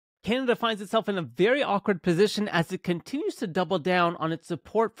Canada finds itself in a very awkward position as it continues to double down on its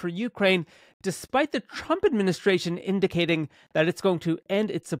support for Ukraine, despite the Trump administration indicating that it's going to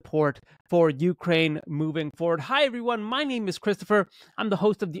end its support for Ukraine moving forward. Hi, everyone. My name is Christopher. I'm the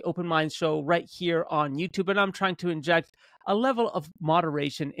host of the Open Minds Show right here on YouTube, and I'm trying to inject a level of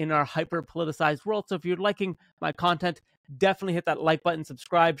moderation in our hyper-politicized world. So if you're liking my content, definitely hit that like button,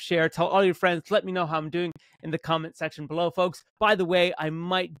 subscribe, share, tell all your friends. Let me know how I'm doing in the comment section below, folks. By the way, I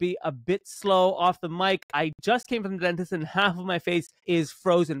might be a bit slow off the mic. I just came from the dentist and half of my face is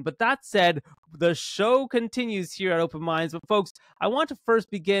frozen. But that said, the show continues here at Open Minds. But folks, I want to first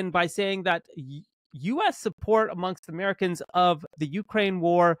begin by saying that U.S. support amongst Americans of the Ukraine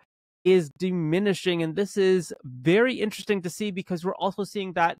war is diminishing. And this is very interesting to see because we're also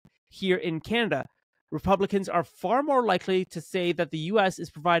seeing that here in Canada. Republicans are far more likely to say that the U.S. is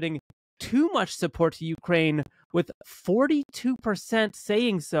providing too much support to Ukraine, with 42%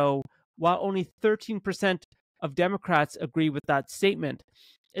 saying so, while only 13% of Democrats agree with that statement.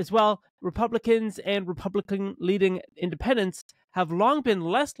 As well, Republicans and Republican-leading independents have long been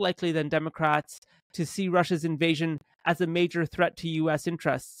less likely than Democrats to see Russia's invasion as a major threat to U.S.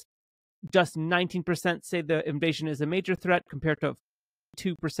 interests. Just 19% say the invasion is a major threat compared to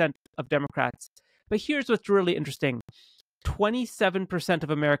 2% of Democrats. But here's what's really interesting. 27% of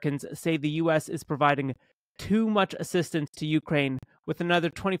Americans say the U.S. is providing too much assistance to Ukraine, with another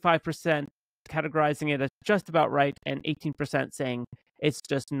 25% categorizing it as just about right and 18% saying it's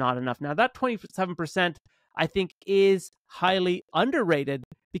just not enough. Now, that 27%, I think, is highly underrated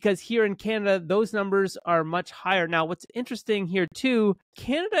because here in Canada, those numbers are much higher. Now, what's interesting here, too,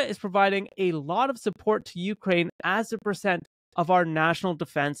 Canada is providing a lot of support to Ukraine as a percent of our national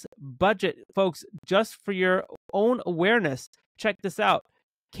defense budget. Folks, just for your own awareness, check this out.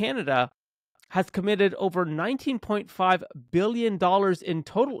 Canada has committed over $19.5 billion in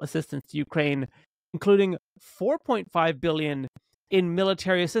total assistance to Ukraine, including $4.5 billion in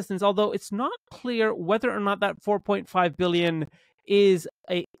military assistance, although it's not clear whether or not that $4.5 billion is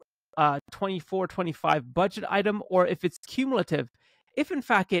a 24-25 budget item or if it's cumulative. If in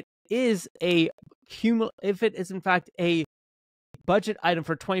fact it is a budget item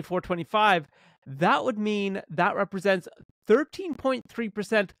for 24-25, that would mean that represents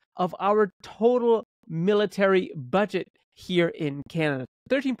 13.3% of our total military budget here in Canada.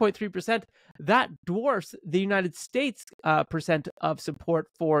 13.3%, that dwarfs the United States percent of support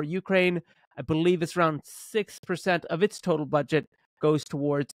for Ukraine. I believe it's around 6% of its total budget goes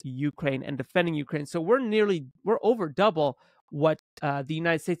towards Ukraine and defending Ukraine. So we're over double what the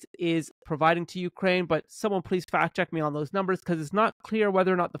United States is providing to Ukraine, but someone please fact check me on those numbers because it's not clear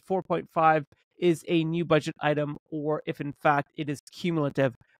whether or not the 4.5 is a new budget item or if in fact it is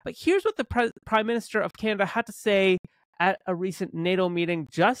cumulative. But here's what the Prime Minister of Canada had to say at a recent NATO meeting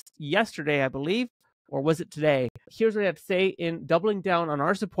just yesterday, I believe, or was it today? Here's what he had to say in doubling down on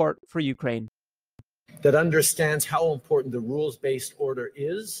our support for Ukraine. That understands how important the rules-based order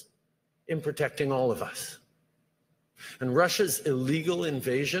is in protecting all of us. And Russia's illegal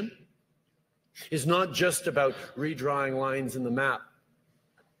invasion is not just about redrawing lines in the map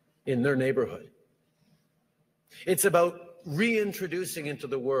in their neighborhood. It's about reintroducing into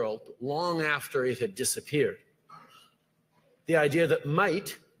the world, long after it had disappeared, the idea that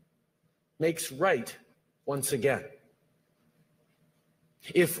might makes right once again.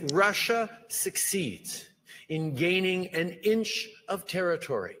 If Russia succeeds in gaining an inch of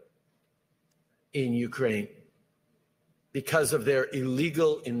territory in Ukraine because of their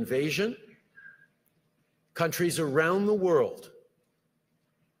illegal invasion, countries around the world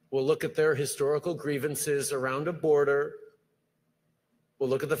will look at their historical grievances around a border, will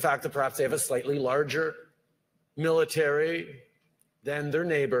look at the fact that perhaps they have a slightly larger military than their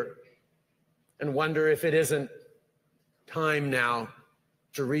neighbor, and wonder if it isn't time now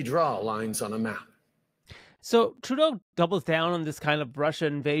to redraw lines on a map. So Trudeau doubles down on this kind of Russia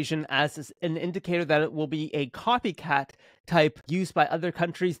invasion as an indicator that it will be a copycat type used by other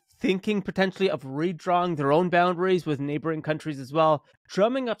countries, thinking potentially of redrawing their own boundaries with neighboring countries as well,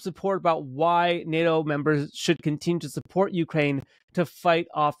 drumming up support about why NATO members should continue to support Ukraine to fight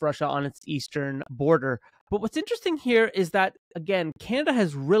off Russia on its eastern border. But what's interesting here is that, again, Canada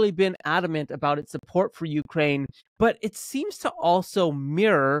has really been adamant about its support for Ukraine, but it seems to also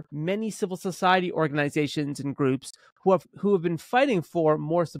mirror many civil society organizations and groups who have been fighting for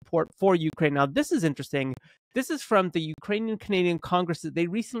more support for Ukraine. Now, this is interesting. This is from the Ukrainian Canadian Congress. They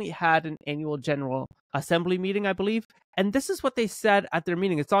recently had an annual General Assembly meeting, I believe, and this is what they said at their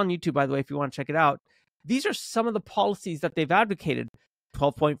meeting. It's on YouTube, by the way, if you want to check it out. These are some of the policies that they've advocated.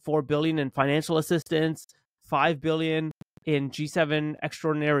 $12.4 billion in financial assistance, $5 billion in G7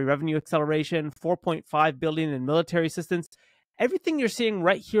 extraordinary revenue acceleration, $4.5 billion in military assistance. Everything you're seeing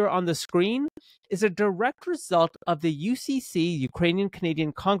right here on the screen is a direct result of the UCC, Ukrainian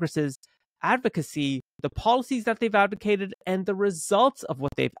Canadian Congress's advocacy, the policies that they've advocated, and the results of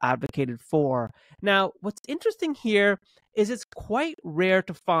what they've advocated for. Now, what's interesting here is it's quite rare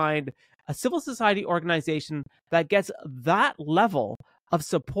to find a civil society organization that gets that level of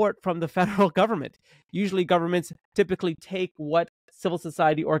support from the federal government. Usually governments typically take what civil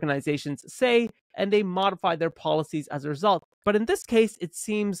society organizations say and they modify their policies as a result. But in this case, it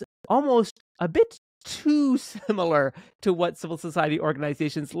seems almost a bit too similar to what civil society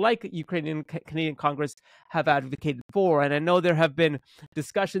organizations like Ukrainian Canadian Congress have advocated for. And I know there have been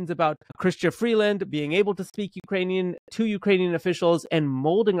discussions about Chrystia Freeland being able to speak Ukrainian to Ukrainian officials and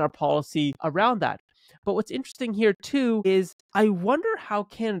molding our policy around that. But what's interesting here too is I wonder how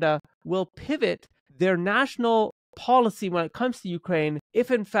Canada will pivot their national policy when it comes to Ukraine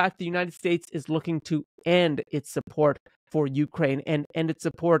if in fact the United States is looking to end its support for Ukraine and end its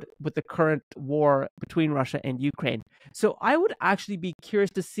support with the current war between Russia and Ukraine. So I would actually be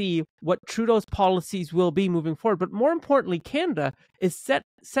curious to see what Trudeau's policies will be moving forward. But more importantly, Canada is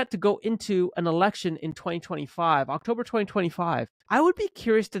set to go into an election in 2025, October 2025. I would be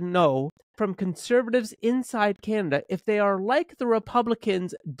curious to know from conservatives inside Canada if they are like the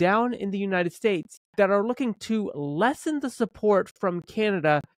Republicans down in the United States that are looking to lessen the support from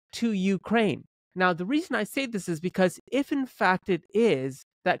Canada to Ukraine. Now, the reason I say this is because if in fact it is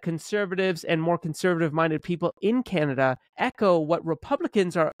that conservatives and more conservative-minded people in Canada echo what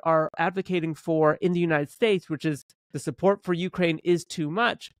Republicans are advocating for in the United States, which is the support for Ukraine is too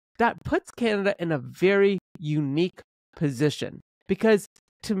much, that puts Canada in a very unique position. Because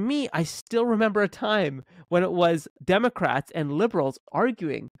to me, I still remember a time when it was Democrats and liberals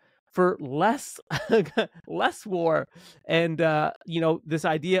arguing for less war and, this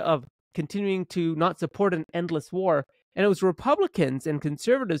idea of continuing to not support an endless war. And it was Republicans and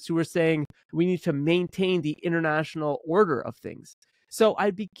conservatives who were saying we need to maintain the international order of things. So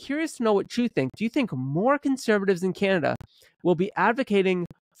I'd be curious to know what you think. Do you think more conservatives in Canada will be advocating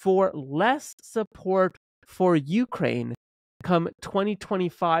for less support for Ukraine come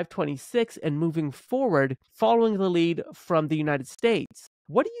 2025-26 and moving forward, following the lead from the United States?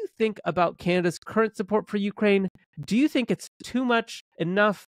 What do you think about Canada's current support for Ukraine? Do you think it's too much,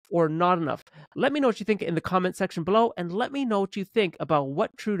 enough, or not enough? Let me know what you think in the comment section below, and let me know what you think about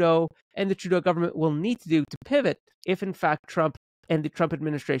what Trudeau and the Trudeau government will need to do to pivot if in fact Trump and the Trump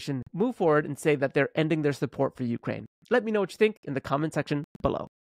administration move forward and say that they're ending their support for Ukraine. Let me know what you think in the comment section below.